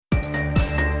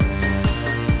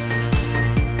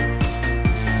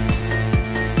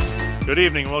Good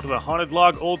evening, and welcome to the Haunted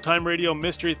Log Old Time Radio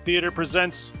Mystery Theater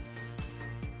presents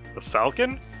The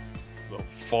Falcon? The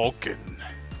Falcon.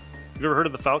 You ever heard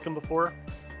of The Falcon before?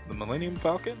 The Millennium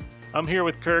Falcon? I'm here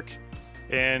with Kirk,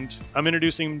 and I'm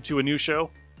introducing him to a new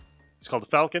show. It's called The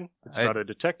Falcon. It's about a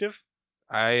detective.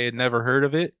 I had never heard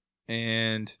of it,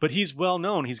 But he's well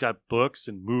known. He's got books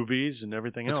and movies and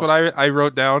everything else. That's what I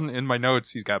wrote down in my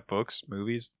notes. He's got books,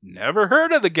 movies. Never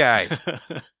heard of the guy.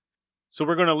 So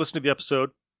we're going to listen to the episode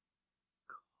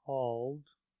called...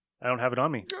 I don't have it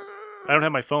on me. I don't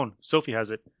have my phone. Sophie has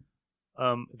it.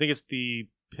 I think it's the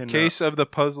Case of the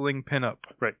Puzzling Pinup.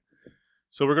 Right.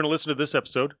 So we're going to listen to this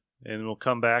episode, and we'll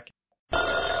come back.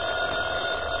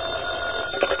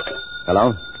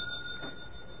 Hello?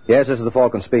 Yes, this is the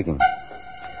Falcon speaking.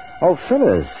 Oh,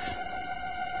 Phyllis.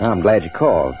 I'm glad you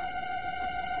called.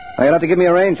 Now, you'll have to give me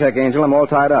a rain check, Angel. I'm all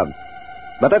tied up.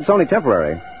 But that's only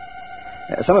temporary.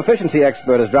 Some efficiency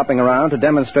expert is dropping around to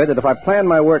demonstrate that if I plan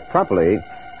my work properly,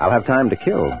 I'll have time to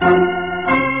kill.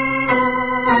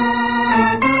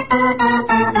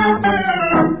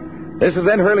 This is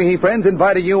Ed Hurley, friends,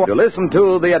 inviting you to listen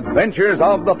to The Adventures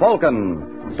of the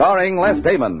Falcon, starring Les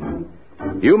Damon.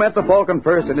 You met the Falcon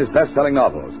first in his best-selling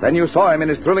novels. Then you saw him in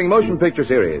his thrilling motion picture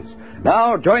series.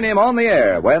 Now join him on the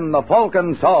air when the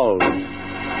Falcon solves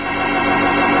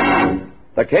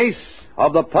the case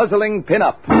of the puzzling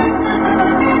pinup.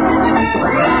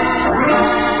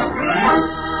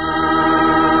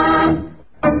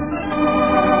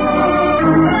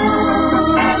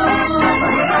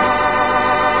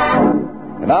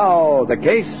 Now, the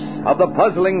case of the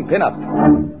puzzling pinup.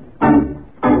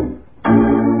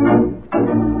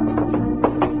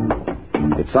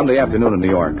 It's Sunday afternoon in New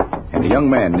York, and a young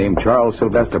man named Charles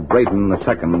Sylvester Braden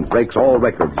II breaks all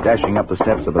records dashing up the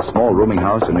steps of a small rooming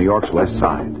house in New York's West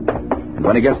Side. And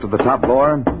when he gets to the top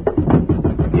floor,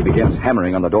 he begins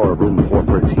hammering on the door of room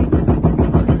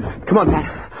 413. Come on,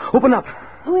 Pat. Open up.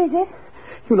 Who is it?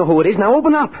 You know who it is. Now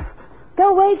open up. Go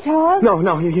away, Charles.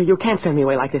 No, you can't send me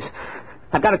away like this.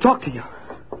 I've got to talk to you.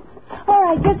 All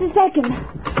right, just a second.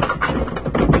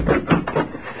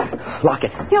 Lock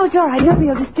it. No, it's all right. Nobody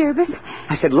will disturb us.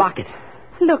 I said lock it.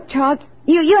 Look, Charles,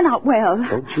 you're not well.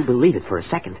 Don't you believe it for a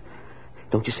second.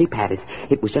 Don't you see, Pat?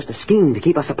 It was just a scheme to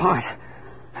keep us apart.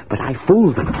 But I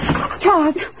fooled them.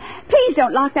 Charles, please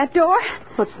don't lock that door.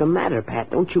 What's the matter, Pat?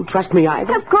 Don't you trust me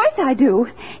either? Of course I do.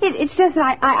 It's just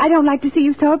that I don't like to see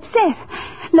you so upset.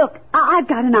 Look, I've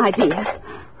got an idea.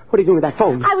 What are you doing with that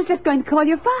phone? I was just going to call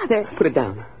your father. Put it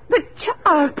down. But,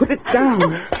 Charles... Put it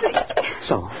down.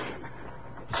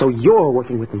 So you're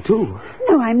working with them, too?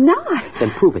 No, I'm not.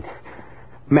 Then prove it.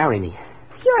 Marry me.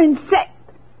 You're insane.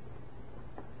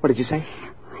 What did you say?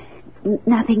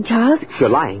 Nothing, Charles. You're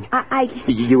lying.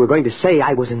 You were going to say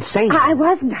I was insane. I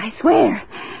wasn't, I swear.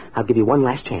 I'll give you one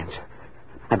last chance.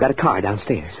 I've got a car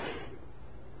downstairs.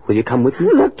 Will you come with me?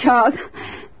 Look, Charles.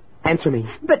 Answer me.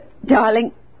 But,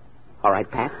 darling... All right,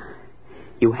 Pat.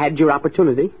 You had your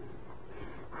opportunity.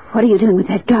 What are you doing with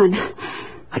that gun?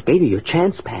 I gave you your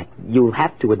chance, Pat. You'll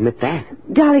have to admit that.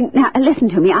 Darling, now, listen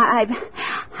to me. I've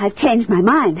changed my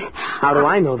mind. How do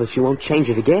I know that you won't change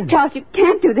it again? Charles, you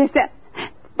can't do this.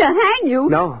 They'll hang you.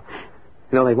 No,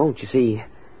 they won't. You see,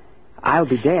 I'll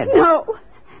be dead. No.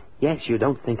 Yes, you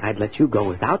don't think I'd let you go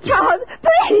without me. Charles,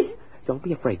 please. Don't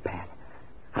be afraid, Pat.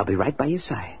 I'll be right by your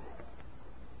side.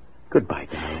 Goodbye,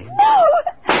 darling. No.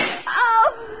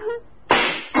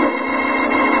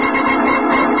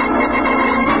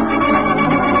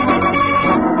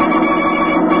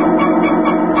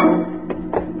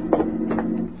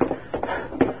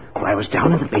 I was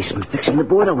down in the basement fixing the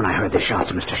boiler when I heard the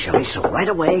shots, Mr. Shelley, so right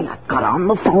away I got on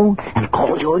the phone and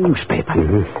called your newspaper.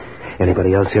 Mm-hmm.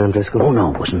 Anybody else here in Driscoll? Oh, no,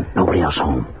 wasn't nobody else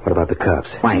home. What about the cops?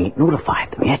 Well, I ain't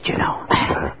notified them yet, you know.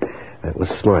 That was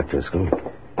smart, Driscoll.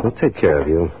 I'll take care of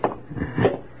you.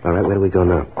 All right, where do we go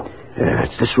now?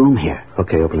 It's this room here.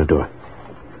 Okay, open the door.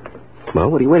 Well,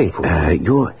 what are you waiting for?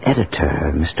 Your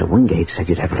editor, Mr. Wingate, said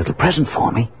you'd have a little present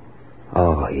for me.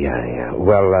 Oh, yeah.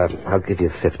 Well, I'll give you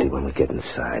 50 when we get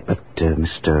inside. But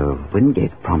Mr.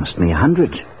 Wingate promised me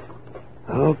 100.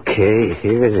 Okay,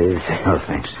 here it is. Oh,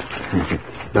 thanks.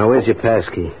 Now, where's your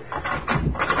passkey?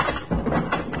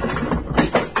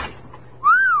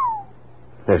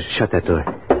 There, shut that door.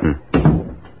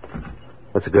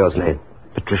 What's the girl's name?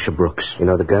 Patricia Brooks. You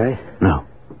know the guy? No.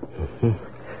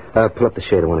 Mm-hmm. Pull up the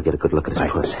shade. I want to get a good look at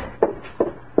his puss.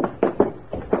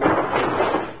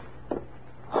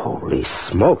 Holy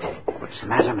smoke. What's the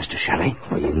matter, Mr. Shelley?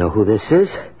 Well, you know who this is?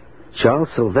 Charles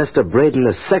Sylvester Braden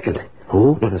II.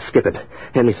 Who? Skip it.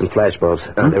 Hand me some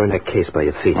flashbulbs. They're in that case by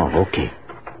your feet. Oh, okay.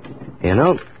 You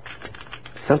know,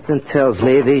 Something tells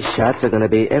me these shots are going to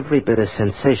be every bit as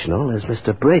sensational as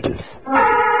Mr. Braden's.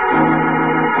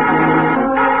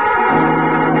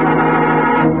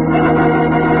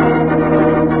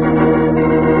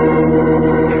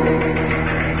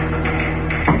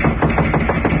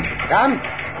 Come.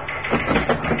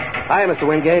 Hi, Mr.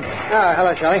 Wingate. Oh,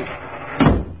 hello, Shelley.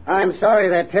 I'm sorry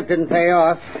that tip didn't pay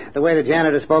off. The way the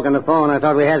janitor spoke on the phone, I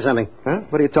thought we had something. Huh?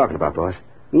 What are you talking about, boss?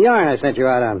 The yarn I sent you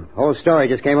out on. Whole story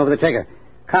just came over the ticker.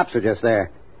 Cops were just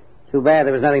there. Too bad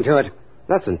there was nothing to it.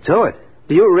 Nothing to it.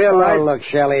 Do you realize... Oh, look,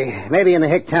 Shelley. Maybe in the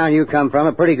hick town you come from,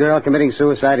 a pretty girl committing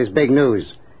suicide is big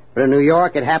news. But in New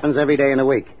York, it happens every day in the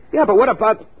week. Yeah, but what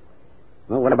about...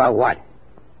 Well, what about what?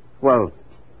 Well,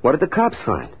 what did the cops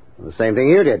find? The same thing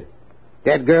you did.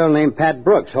 Dead girl named Pat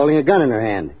Brooks holding a gun in her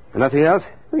hand. Nothing else?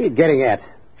 What are you getting at?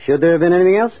 Should there have been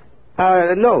anything else?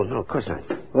 No, of course not.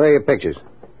 Where are your pictures?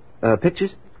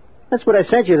 Pictures? That's what I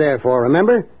sent you there for,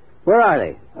 remember? Where are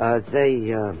they?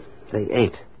 They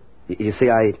ain't. You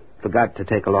see, I forgot to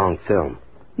take along film.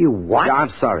 You what? Yeah, I'm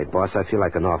sorry, boss. I feel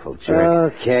like an awful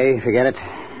jerk. Okay, forget it.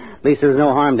 At least there was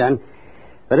no harm done.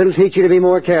 But it'll teach you to be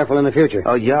more careful in the future.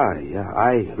 Oh, yeah.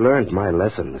 I learned my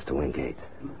lesson, Mr. Wingate.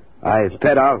 I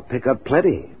bet I'll pick up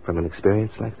plenty from an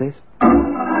experience like this.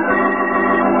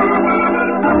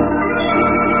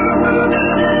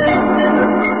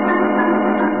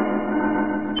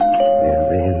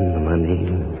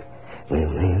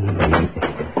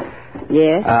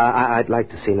 Yes? I'd like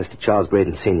to see Mr. Charles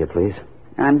Braden Sr., please.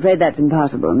 I'm afraid that's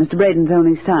impossible. Mr. Braden's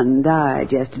only son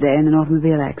died yesterday in an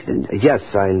automobile accident. Yes,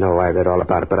 I know. I read all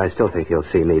about it, but I still think he'll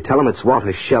see me. Tell him it's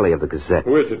Walter Shelley of the Gazette.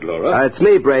 Who is it, Laura? It's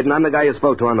me, Braden. I'm the guy you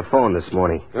spoke to on the phone this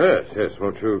morning. Yes.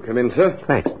 Won't you come in, sir?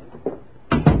 Thanks.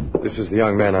 This is the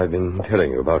young man I've been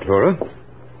telling you about, Laura.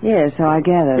 Yes, so I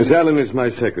gather. Miss Allen is my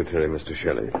secretary, Mr.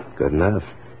 Shelley. Good enough.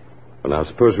 Well, now,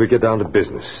 suppose we get down to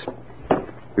business.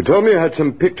 You told me you had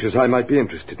some pictures I might be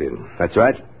interested in. That's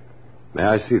right. May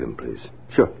I see them, please?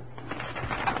 Sure.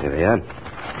 Here they are.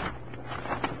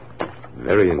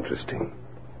 Very interesting.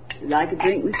 Like a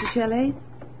drink, Mr. Shelley?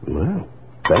 Well,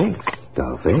 thanks,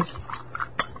 Dollface.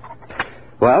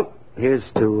 Well, here's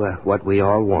to what we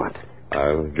all want.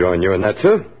 I'll join you in that,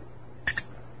 sir.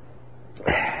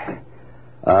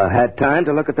 Had time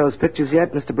to look at those pictures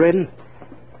yet, Mr. Braden?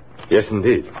 Yes,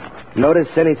 indeed. Notice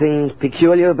anything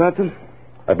peculiar about them?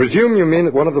 I presume you mean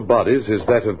that one of the bodies is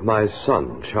that of my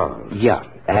son, Charles. Yeah,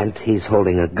 and he's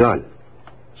holding a gun.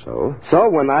 So? So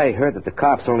when I heard that the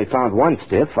cops only found one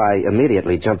stiff, I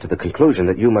immediately jumped to the conclusion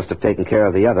that you must have taken care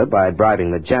of the other by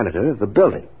bribing the janitor of the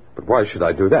building. But why should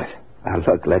I do that? Now,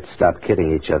 look, let's stop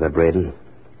kidding each other, Braden.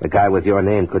 A guy with your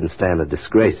name couldn't stand the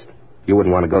disgrace. You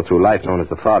wouldn't want to go through life known as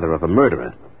the father of a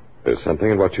murderer. There's something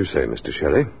in what you say, Mr.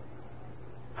 Shelley.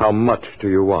 How much do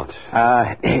you want?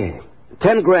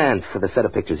 10 grand for the set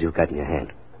of pictures you've got in your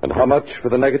hand. And how much for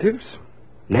the negatives?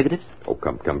 Negatives? Oh,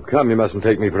 come. You mustn't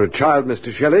take me for a child,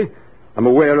 Mr. Shelley. I'm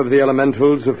aware of the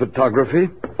elementals of photography.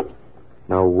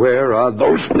 Now, where are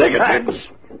those negatives?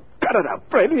 Cut it out,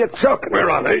 Braden. You're choking. Where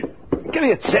are they? Give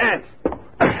me a chance.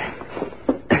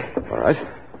 All right.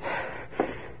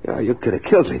 Yeah, you could have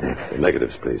killed me then. The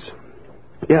negatives, please.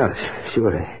 Yeah,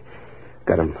 sure. I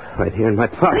got them right here in my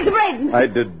pocket. Mr. Braden!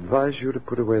 I'd advise you to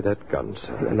put away that gun,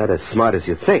 sir. You're not as smart as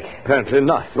you think. Apparently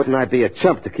not. Wouldn't I be a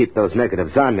chump to keep those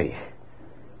negatives on me?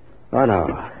 Oh,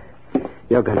 no.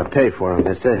 You're going to pay for them,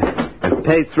 mister. And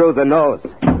pay through the nose.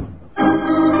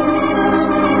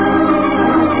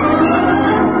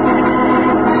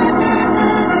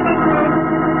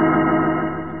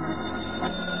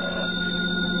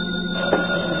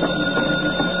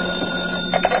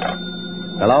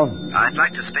 Hello? I'd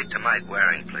like to speak to Mike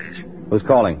Waring, please. Who's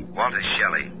calling? Walter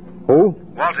Shelley. Who?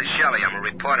 Walter Shelley. I'm a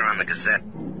reporter on the Gazette.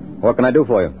 What can I do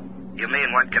for you? You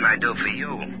mean, what can I do for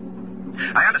you?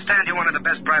 I understand you're one of the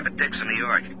best private dicks in New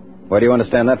York. Where do you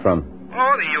understand that from?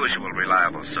 Oh, the usual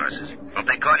reliable sources. Don't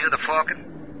they call you the Falcon?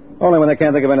 Only when they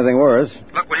can't think of anything worse.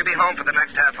 Look, will you be home for the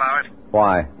next half hour?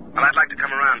 Why? Well, I'd like to come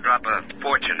around, drop a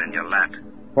fortune in your lap.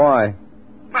 Why?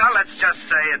 Well, let's just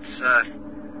say it's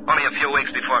only a few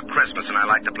weeks before Christmas, and I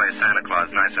like to play Santa Claus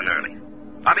nice and early.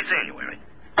 I'll be seeing you, Waring.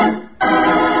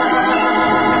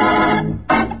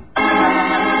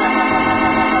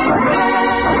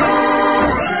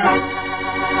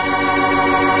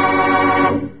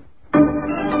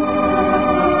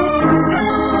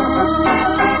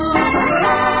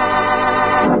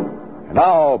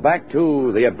 Now, back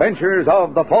to the adventures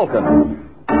of the Falcon.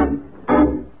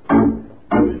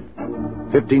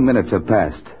 15 minutes have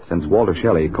passed since Walter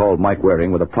Shelley called Mike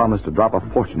Waring with a promise to drop a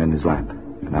fortune in his lap.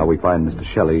 And now we find Mr.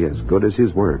 Shelley as good as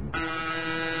his word.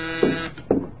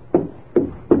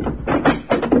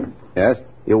 Yes?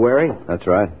 You Waring? That's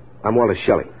right. I'm Walter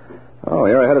Shelley. Oh,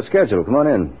 you're ahead of schedule. Come on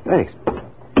in. Thanks.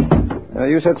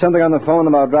 You said something on the phone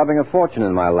about dropping a fortune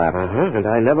in my lap. Uh-huh, and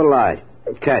I never lied.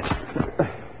 Catch.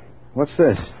 What's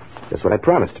this? Just what I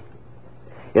promised.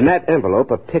 In that envelope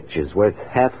are pictures worth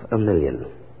 $500,000.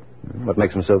 What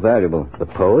makes them so valuable? The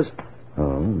pose?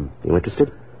 Oh. You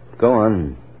interested? Go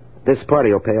on. This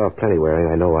party will pay off plenty,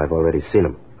 Waring. I know I've already seen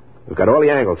them. We've got all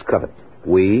the angles covered.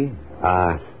 We?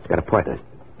 Got a partner.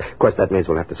 Of course, that means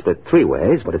we'll have to split 3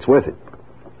 ways, but it's worth it.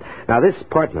 Now, this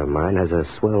partner of mine has a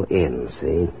swell in,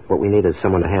 see? What we need is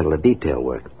someone to handle the detail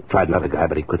work. Tried another guy,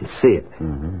 but he couldn't see it.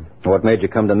 Mm-hmm. What made you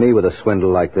come to me with a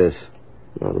swindle like this?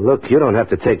 Well, look, you don't have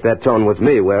to take that tone with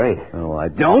me, Waring. Oh, I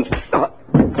don't?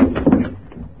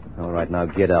 All right, now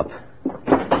get up.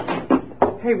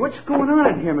 Hey, what's going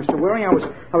on in here, Mr. Waring?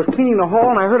 I was cleaning the hall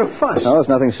and I heard a fuss. No, it's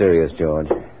nothing serious, George.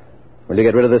 Will you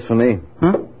get rid of this for me?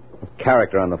 Huh?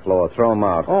 Character on the floor. Throw him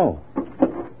out. Oh.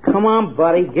 Come on,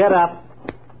 buddy. Get up.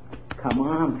 Come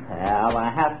on, pal.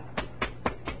 I have...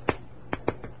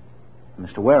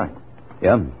 Mr. Waring.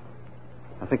 Yeah?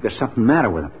 I think there's something the matter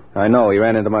with him. I know. He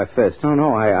ran into my fist.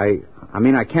 No. I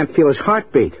mean, I can't feel his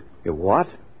heartbeat. You what?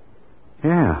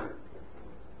 Yeah.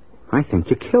 I think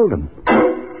you killed him.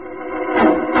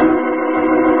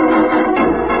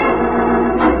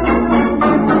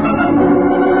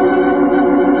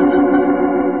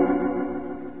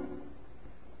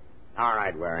 All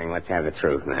right, Waring, let's have the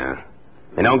truth now.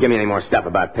 And don't give me any more stuff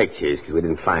about pictures, because we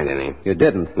didn't find any. You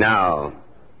didn't? No.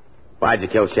 Why'd you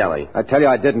kill Shelley? I tell you,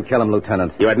 I didn't kill him,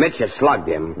 Lieutenant. You admit you slugged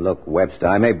him. Look, Webster,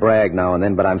 I may brag now and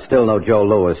then, but I'm still no Joe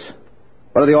Louis.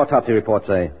 What do the autopsy reports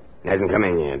say? Hasn't come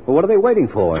in yet. Well, what are they waiting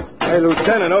for? Hey,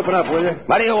 Lieutenant, open up, will you?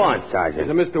 What do you want, Sergeant? There's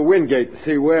a Mr. Wingate to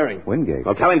see Waring. Wingate?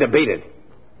 Well, tell him to beat it.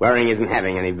 Waring isn't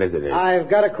having any visitors. I've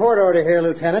got a court order here,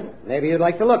 Lieutenant. Maybe you'd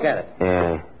like to look at it.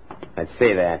 Yeah, let's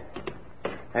see that.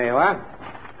 There you are.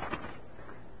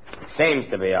 It seems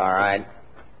to be all right.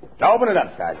 Open it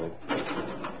up, Sergeant.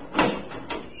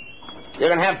 You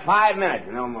can have 5 minutes,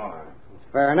 no more.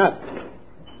 Fair enough.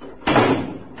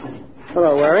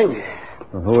 Hello, Waring.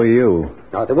 Well, who are you?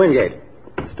 Arthur Wingate.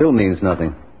 Still means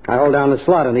nothing. I hold down the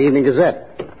slot in the Evening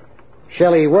Gazette.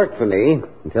 Shelley worked for me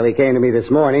until he came to me this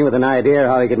morning with an idea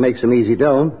how he could make some easy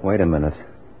dough. Wait a minute.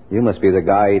 You must be the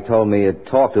guy he told me he'd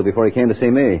talked to before he came to see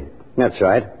me. That's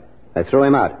right. I threw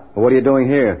him out. Well, what are you doing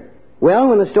here? Well,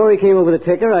 when the story came over the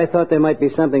ticker, I thought there might be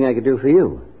something I could do for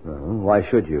you. Why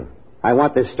should you? I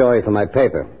want this story for my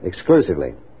paper,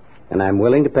 exclusively. And I'm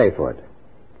willing to pay for it.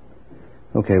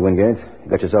 Okay, Wingate. You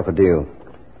got yourself a deal.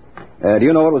 Do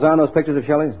you know what was on those pictures of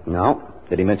Shelley's? No.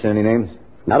 Did he mention any names?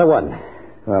 Not a one.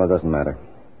 Well, it doesn't matter.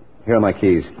 Here are my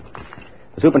keys.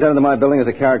 The superintendent of my building is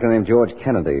a character named George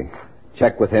Kennedy.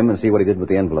 Check with him and see what he did with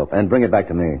the envelope. And bring it back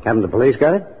to me. Haven't the police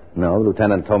got it? No, the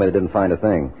lieutenant told me they didn't find a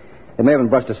thing. It may have been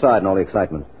brushed aside in all the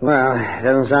excitement. Well, it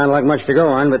doesn't sound like much to go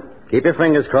on, but keep your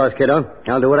fingers crossed, kiddo.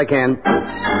 I'll do what I can.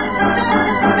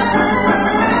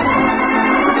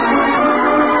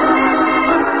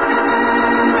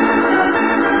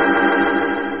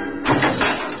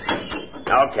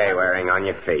 Okay, Waring, on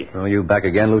your feet. Oh, you back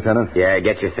again, Lieutenant? Yeah,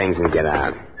 get your things and get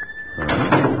out.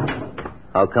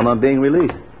 How come I'm being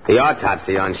released? The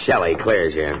autopsy on Shelley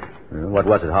clears you. What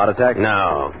was it, heart attack?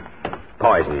 No.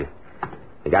 Poison.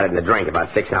 He got it in a drink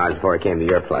about 6 hours before he came to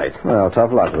your place. Well,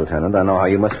 tough luck, Lieutenant. I know how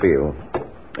you must feel.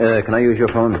 Can I use your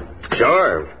phone?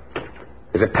 Sure.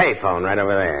 There's a payphone right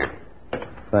over there.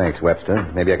 Thanks,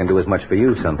 Webster. Maybe I can do as much for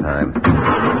you sometime.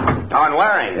 On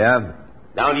Waring. Yeah?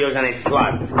 Don't use any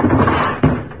slugs.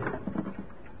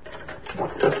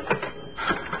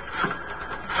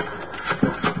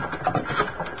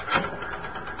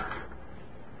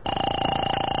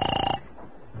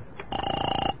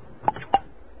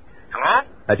 Hello?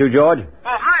 That you, George? Oh,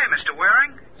 hi, Mr.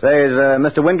 Waring. Say, is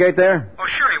Mr. Wingate there? Oh,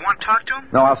 sure. You want to talk to him?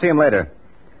 No, I'll see him later.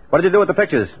 What did you do with the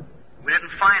pictures? We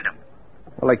didn't find him.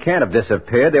 Well, they can't have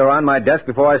disappeared. They were on my desk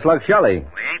before I slugged Shelley. We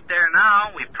ain't there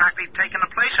now. We've practically taken the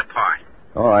place apart.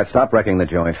 All right, stop wrecking the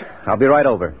joint. I'll be right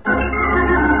over.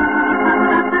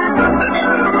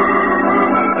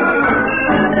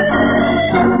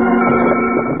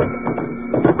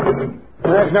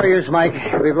 Well, that's no use, Mike.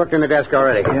 We've looked in the desk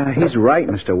already. Yeah, he's right,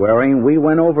 Mr. Waring. We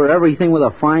went over everything with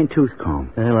a fine-tooth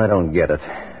comb. Well, I don't get it.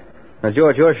 Now,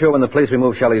 George, you're sure when the police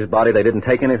removed Shelley's body, they didn't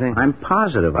take anything? I'm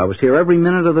positive. I was here every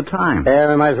minute of the time. Yeah,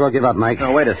 we might as well give up, Mike.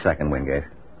 No, wait a second, Wingate.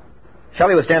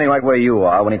 Shelley was standing right where you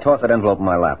are when he tossed that envelope in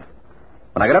my lap.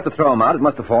 When I got up to throw him out, it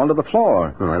must have fallen to the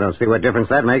floor. Oh, I don't see what difference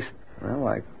that makes. Well,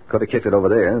 I could have kicked it over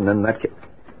there, and then that...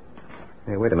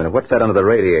 Hey, wait a minute. What's that under the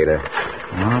radiator?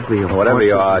 I'll be Whatever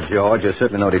you are, George, you're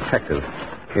certainly no detective.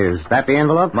 Is that the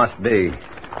envelope? Must be.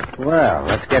 Well,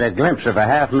 let's get a glimpse of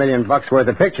 $500,000 worth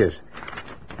of pictures.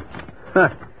 Huh.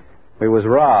 We was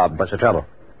robbed. What's the trouble?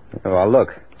 Oh, look.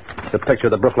 It's a picture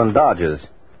of the Brooklyn Dodgers.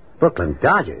 Brooklyn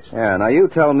Dodgers? Yeah, now you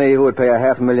tell me who would pay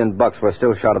 $500,000 for a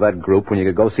still shot of that group when you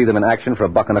could go see them in action for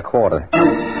 $1.25.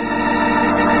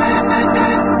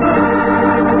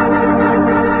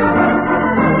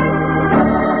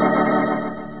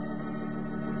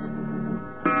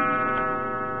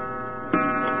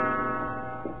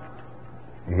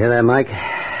 You hear that, Mike?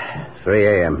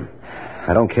 3 a.m.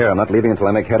 I don't care. I'm not leaving until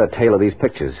I make head or tail of these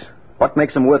pictures. What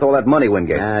makes them worth all that money,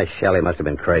 Wingate? Shelley must have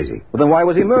been crazy. Well, then why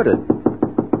was he murdered?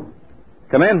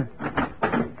 Come in.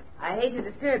 I hate to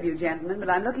disturb you, gentlemen, but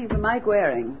I'm looking for Mike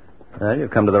Waring. Well,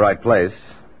 you've come to the right place.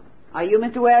 Are you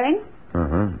Mr. Waring?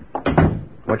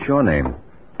 What's your name?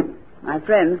 My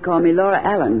friends call me Laura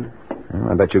Allen.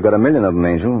 Well, I bet you've got 1 million of them,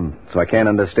 Angel. So I can't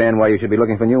understand why you should be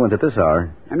looking for new ones at this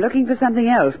hour. I'm looking for something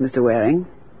else, Mr. Waring.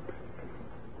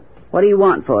 What do you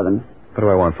want for them? What do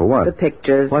I want for what? The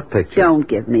pictures. What pictures? Don't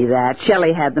give me that.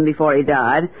 Shelley had them before he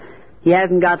died. He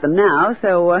hasn't got them now,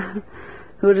 so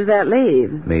who does that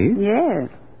leave? Me? Yes.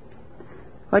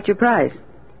 What's your price?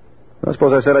 I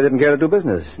suppose I said I didn't care to do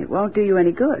business. It won't do you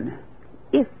any good.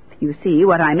 If you see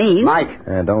what I mean. Mike!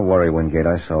 Don't worry, Wingate.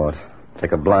 I saw it.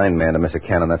 Take a blind man to miss a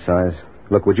cannon that size.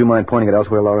 Look, would you mind pointing it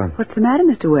elsewhere, Laura? What's the matter,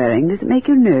 Mr. Waring? Does it make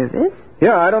you nervous?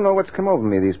 Yeah, I don't know what's come over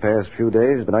me these past few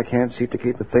days, but I can't seem to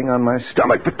keep the thing on my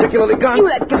stomach particularly gun. You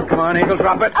let go. Come on, Angel,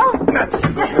 drop it. Oh! That's...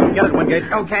 Get it,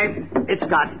 Wingate. Okay, it's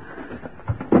got.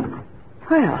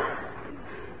 Well,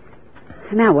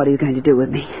 now what are you going to do with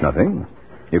me? Nothing.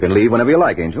 You can leave whenever you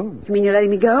like, Angel. You mean you're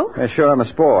letting me go? Yeah, sure, I'm a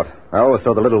sport. I always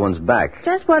throw the little ones back.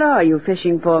 Just what are you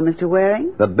fishing for, Mr.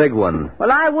 Waring? The big one.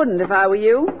 Well, I wouldn't if I were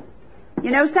you.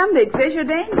 You know, some big fish are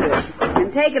dangerous.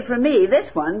 And take it from me, this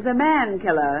one's a man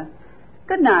killer.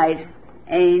 Good night,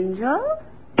 Angel.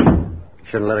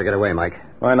 Shouldn't let her get away, Mike.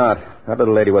 Why not? That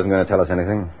little lady wasn't going to tell us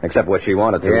anything, except what she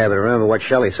wanted to. Yeah, but remember what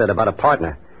Shelley said about a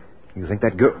partner. You think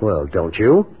that girl... Well, don't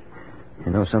you?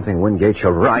 You know something, Wingate?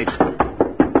 You're right.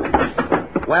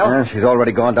 Well? Yeah, she's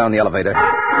already gone down the elevator.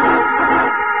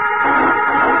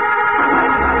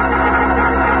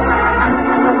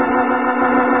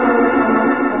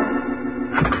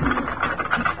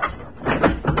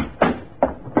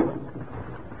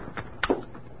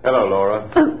 Hello, Laura.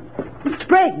 Mr.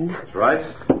 Braden. That's right.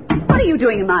 What are you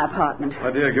doing in my apartment?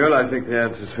 My dear girl, I think the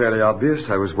answer's fairly obvious.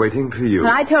 I was waiting for you. And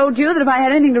I told you that if I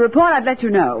had anything to report, I'd let you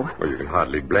know. Well, you can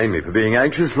hardly blame me for being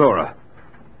anxious, Laura.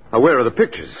 Now, where are the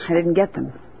pictures? I didn't get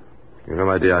them. You know,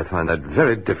 my dear, I find that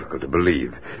very difficult to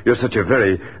believe. You're such a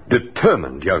very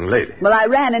determined young lady. Well, I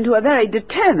ran into a very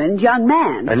determined young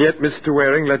man. And yet Mr.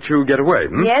 Waring let you get away,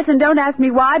 Yes, and don't ask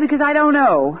me why, because I don't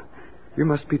know. You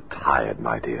must be tired,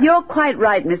 my dear. You're quite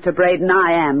right, Mr. Braden.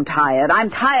 I am tired. I'm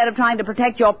tired of trying to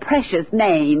protect your precious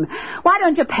name. Why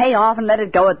don't you pay off and let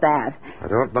it go at that? I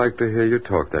don't like to hear you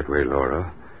talk that way,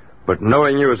 Laura. But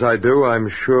knowing you as I do, I'm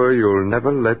sure you'll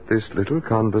never let this little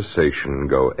conversation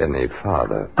go any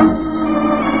farther.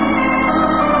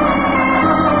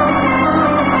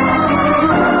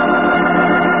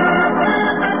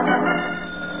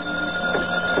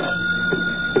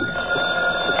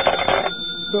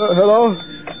 Hello? Is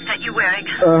that you, Waring?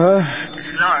 Uh-huh. This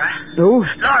is Laura. Who?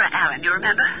 Laura Allen, you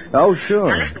remember? Oh, sure.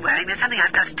 Now, listen, Waring, there's something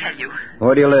I've got to tell you.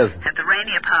 Where do you live? At the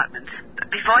Rainey Apartments.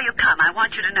 But before you come, I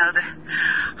want you to know that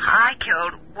I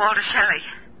killed Walter Shelley.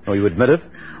 Oh, you admit it?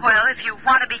 Well, if you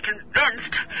want to be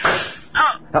convinced...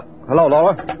 Oh! Hello,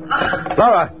 Laura?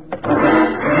 Laura!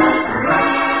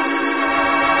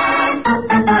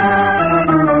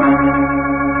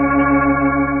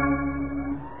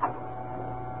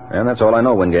 And that's all I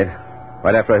know, Wingate.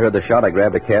 Right after I heard the shot, I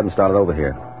grabbed a cab and started over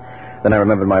here. Then I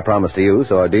remembered my promise to you,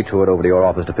 so I detoured over to your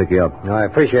office to pick you up. I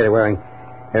appreciate it, Waring.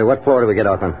 Hey, what floor do we get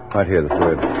off on? Right here, the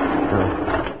third.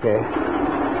 Okay.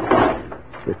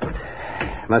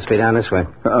 Must be down this way.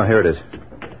 Oh, here it is.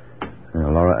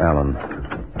 Laura Allen.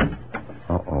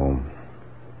 Uh-oh.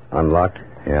 Unlocked?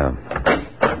 Yeah.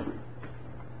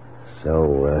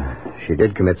 So, she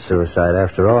did commit suicide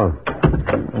after all.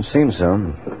 It seems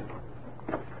so.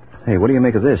 Hey, what do you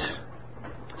make of this?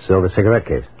 Silver cigarette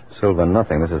case. Silver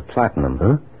nothing. This is platinum.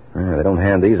 Huh? Yeah, they don't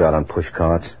hand these out on push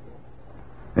carts.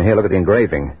 And here, look at the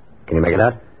engraving. Can you make it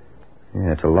out?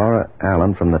 Yeah, it's a Laura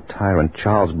Allen from the tyrant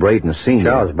Charles Braden Sr.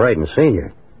 Charles Braden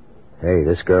Sr.? Hey,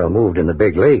 this girl moved in the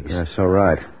big leagues. Yeah, so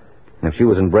right. And if she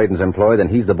was in Braden's employ, then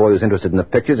he's the boy who's interested in the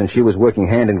pictures, and she was working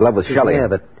hand in glove with Shelley. Yeah,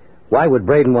 but why would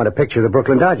Braden want a picture of the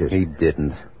Brooklyn Dodgers? He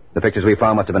didn't. The pictures we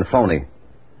found must have been phony.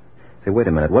 Say, wait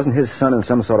a minute. Wasn't his son in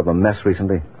some sort of a mess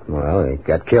recently? Well, he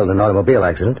got killed in an automobile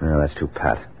accident. No, that's too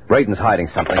pat. Braden's hiding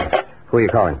something. Who are you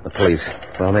calling? The police.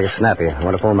 Well, make it snappy. I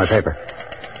want to phone my paper.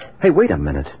 Hey, wait a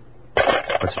minute.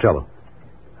 What's the trouble?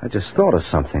 I just thought of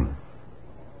something.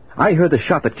 I heard the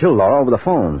shot that killed Laura over the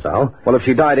phone. So? Well, if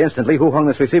she died instantly, who hung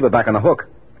this receiver back on the hook?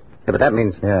 Yeah, but that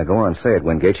means... Yeah, go on, say it,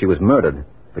 Wingate. She was murdered.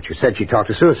 But you said she talked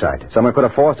to suicide. Someone could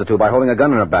have forced her to by holding a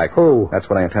gun in her back. Who? That's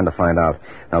what I intend to find out.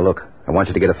 Now, look, I want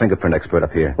you to get a fingerprint expert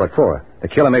up here. What for? The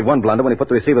killer made one blunder when he put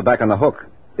the receiver back on the hook.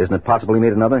 Isn't it possible he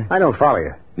made another? I don't follow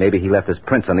you. Maybe he left his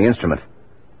prints on the instrument.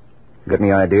 You got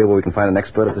any idea where we can find an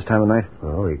expert at this time of night?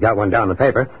 Oh, you got one down in the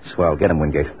paper. Swell. Get him,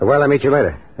 Wingate. Well, I'll meet you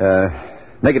later.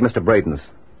 Make it Mr. Braden's.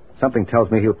 Something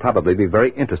tells me he'll probably be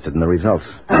very interested in the results.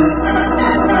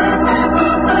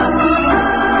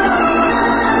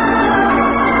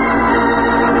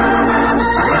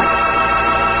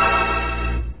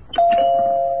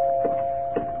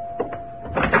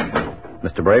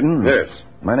 Mr. Braden? Yes.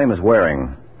 My name is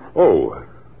Waring. Oh,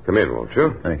 come in, won't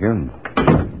you? Thank you.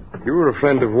 You were a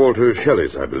friend of Walter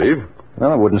Shelley's, I believe.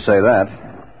 Well, I wouldn't say that.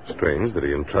 Strange that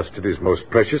he entrusted his most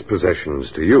precious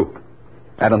possessions to you.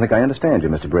 I don't think I understand you,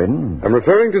 Mr. Braden. I'm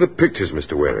referring to the pictures,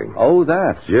 Mr. Waring. Oh,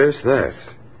 that. Yes, that.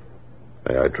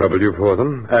 May I trouble you for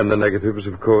them? And the negatives,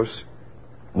 of course.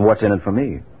 What's in it for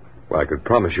me? Well, I could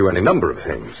promise you any number of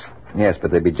things. Yes,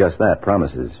 but they'd be just that,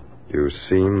 promises. You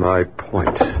see my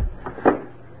point.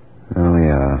 Oh,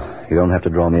 yeah. You don't have to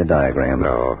draw me a diagram.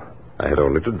 No, I had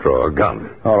only to draw a gun.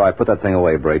 All right, put that thing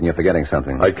away, Braden. You're forgetting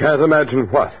something. I can't imagine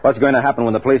what. What's going to happen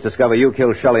when the police discover you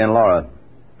killed Shelley and Laura?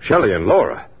 Shelley and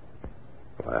Laura?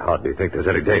 Well, I hardly think there's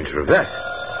any danger of that.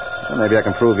 Well, maybe I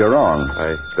can prove you're wrong.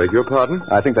 I beg your pardon?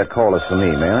 I think that call is for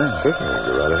me, may I? Certainly.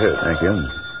 Go right ahead. Thank you.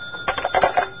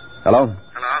 Hello?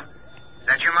 Hello? Is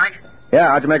that you, Mike? Yeah,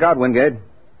 how'd you make out, Wingate?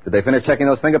 Did they finish checking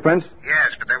those fingerprints?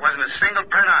 Yes, but there wasn't a single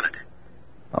print on it.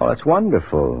 Oh, that's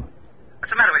wonderful. What's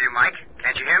the matter with you, Mike?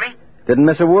 Can't you hear me? Didn't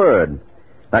miss a word.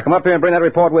 Now come up here and bring that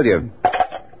report with you.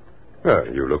 Well,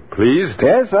 you look pleased.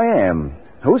 Yes, I am.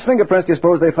 Whose fingerprints do you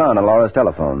suppose they found on Laura's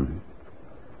telephone?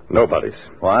 Nobody's.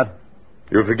 What?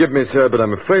 You'll forgive me, sir, but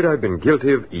I'm afraid I've been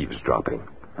guilty of eavesdropping.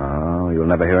 Oh, you'll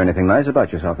never hear anything nice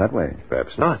about yourself that way.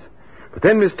 Perhaps not. But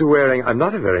then, Mr. Waring, I'm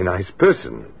not a very nice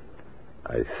person.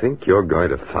 I think you're going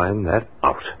to find that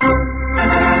out.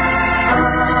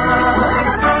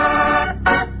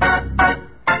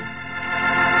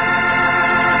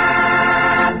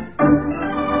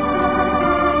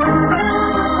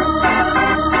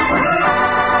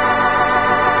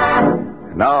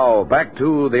 Now, back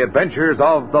to the adventures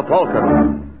of the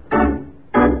Falcon.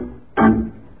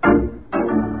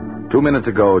 2 minutes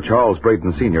ago, Charles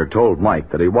Braden Sr. told Mike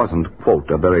that he wasn't,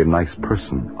 quote, a very nice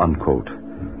person, unquote.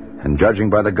 And judging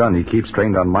by the gun he keeps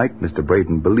trained on Mike, Mr.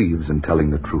 Braden believes in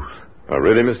telling the truth. Oh,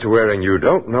 really, Mr. Waring, you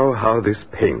don't know how this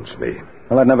pains me.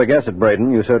 Well, I'd never guess it,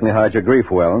 Braden. You certainly hide your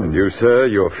grief well. And you, sir,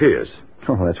 your fears.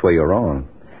 Oh, that's where you're wrong.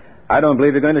 I don't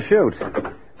believe you're going to shoot.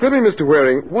 Tell me, Mr.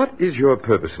 Waring, what is your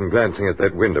purpose in glancing at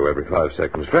that window every 5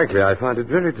 seconds? Frankly, I find it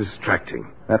very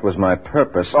distracting. That was my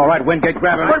purpose. All right, Wingate,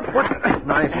 grab him. What?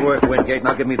 Nice work, Wingate.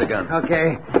 Now give me the gun.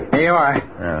 Okay, here you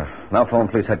are. Now phone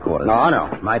police headquarters. No.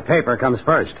 My paper comes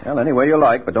first. Well, any way you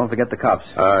like, but don't forget the cops.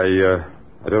 I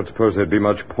don't suppose there'd be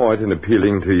much point in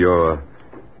appealing to your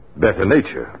better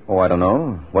nature. Oh, I don't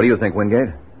know. What do you think, Wingate?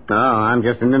 No, I'm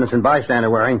just an innocent bystander,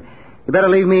 Waring. You better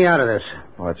leave me out of this.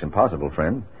 Oh, that's impossible,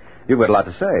 friend. You've got a lot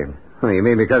to say. Oh, you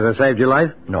mean because I saved your life?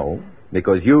 No,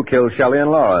 because you killed Shelley and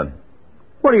Laura.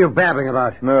 What are you babbling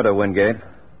about? Murder, Wingate.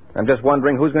 I'm just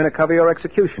wondering who's going to cover your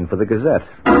execution for the Gazette.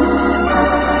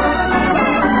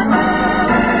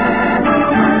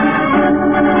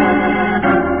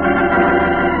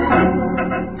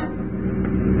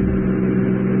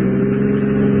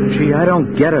 Gee, I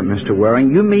don't get it, Mr.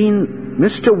 Waring. You mean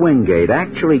Mr. Wingate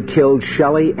actually killed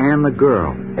Shelley and the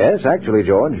girl? Yes, actually,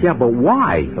 George. Yeah, but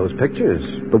why? Those pictures.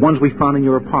 The ones we found in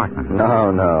your apartment.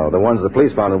 No. The ones the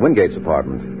police found in Wingate's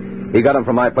apartment. He got them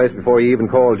from my place before he even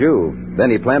called you.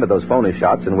 Then he planted those phony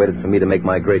shots and waited for me to make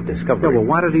my great discovery. Yeah, well,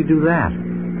 why did he do that?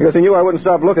 Because he knew I wouldn't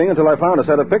stop looking until I found a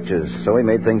set of pictures, so he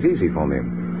made things easy for me.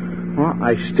 Well,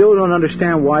 I still don't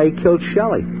understand why he killed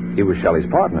Shelley. He was Shelley's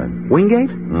partner. Wingate?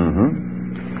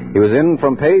 Mm-hmm. He was in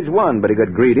from page 1, but he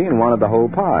got greedy and wanted the whole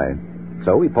pie.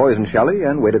 So he poisoned Shelley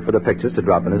and waited for the pictures to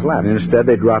drop in his lap. And instead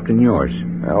they dropped in yours.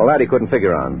 Well, that he couldn't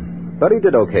figure on. But he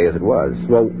did okay as it was.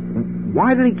 Well,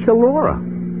 why did he kill Laura?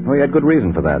 Well, he had good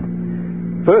reason for that.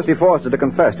 First, he forced her to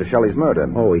confess to Shelley's murder.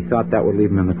 Oh, he thought that would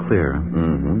leave him in the clear.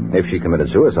 Mm-hmm. If she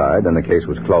committed suicide, then the case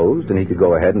was closed, and he could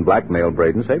go ahead and blackmail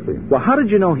Braden safely. Well, how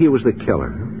did you know he was the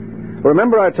killer?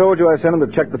 Remember I told you I sent him to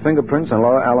check the fingerprints on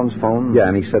Laura Allen's phone? Yeah,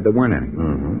 and he said there weren't any.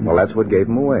 Mm-hmm. Well, that's what gave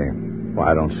him away. Well,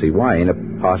 I don't see why. Ain't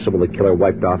it possible the killer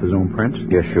wiped off his own prints?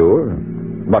 Yeah, sure.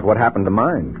 But what happened to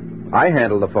mine? I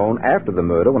handled the phone after the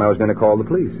murder when I was going to call the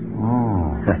police.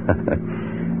 Oh.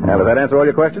 Now, does that answer all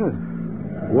your questions?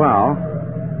 Well,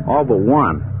 all but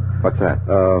one. What's that?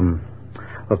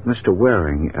 Look, Mr.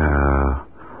 Waring,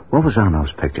 what was on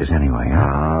those pictures anyway, huh?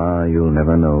 Ah, you'll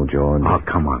never know, George. Oh,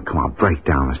 come on. Break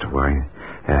down, Mr. Waring.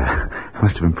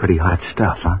 Must have been pretty hot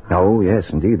stuff, huh? Oh, yes,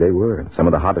 indeed, they were. Some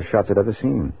of the hottest shots I'd ever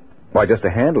seen. Why, just to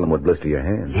handle them would blister your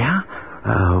hand. Yeah?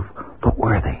 What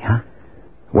were they, huh?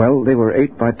 Well, they were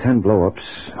 8 by 10 blow-ups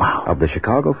of the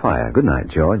Chicago fire. Good night,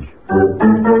 George.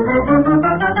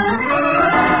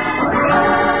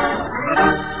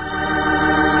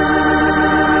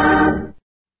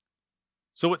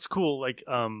 So what's cool, like,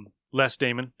 Les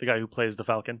Damon, the guy who plays the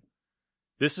Falcon,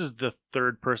 this is the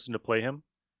third person to play him.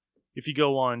 If you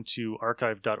go on to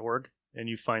archive.org and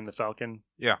you find the Falcon,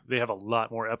 they have a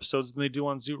lot more episodes than they do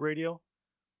on Zoot Radio.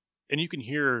 And you can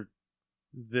hear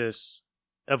this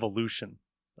evolution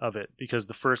of it because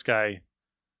the first guy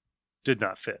did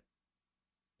not fit.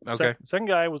 Okay. Second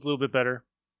guy was a little bit better,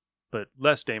 but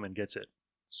Les Damon gets it.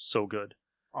 So good.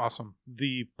 Awesome.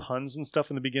 The puns and stuff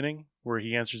in the beginning where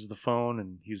he answers the phone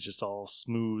and he's just all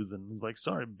smooth and he's like,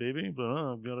 sorry, baby, but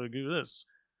I've got to do this.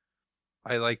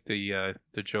 I like the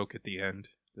joke at the end.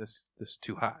 This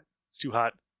too hot. It's too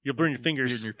hot. You'll burn your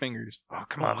fingers. Burn your fingers. Oh,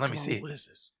 come on, let me see. What is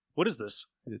this? What is this?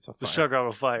 It's a the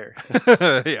Chicago fire.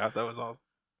 Yeah, that was awesome.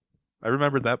 I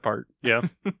remembered that part. Yeah.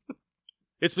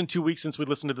 It's been 2 weeks since we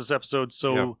listened to this episode,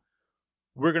 so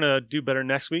we're going to do better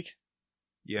next week.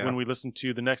 Yeah. When we listen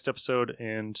to the next episode.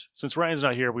 And since Ryan's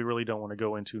not here, we really don't want to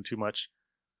go into too much.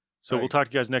 So we'll talk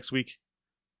to you guys next week.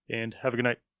 And have a good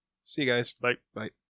night. See you guys. Bye. Bye.